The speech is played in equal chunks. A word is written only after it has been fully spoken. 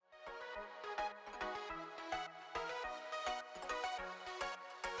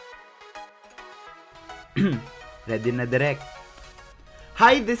Ready na direct.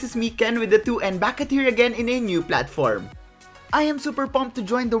 Hi, this is me, Ken with the 2, and back at here again in a new platform. I am super pumped to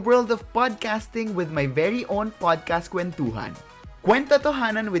join the world of podcasting with my very own podcast Kwentuhan.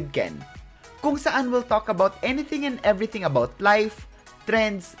 Kwentatohanan with Ken, kung saan we'll talk about anything and everything about life,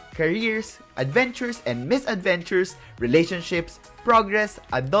 trends, careers, adventures and misadventures, relationships, progress,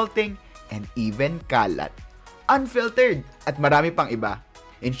 adulting, and even kalat. Unfiltered at marami pang iba.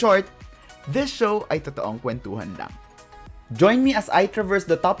 In short, this show ay totoong kwentuhan lang. Join me as I traverse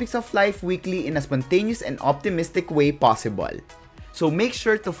the topics of life weekly in a spontaneous and optimistic way possible. So make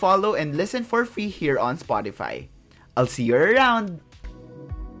sure to follow and listen for free here on Spotify. I'll see you around!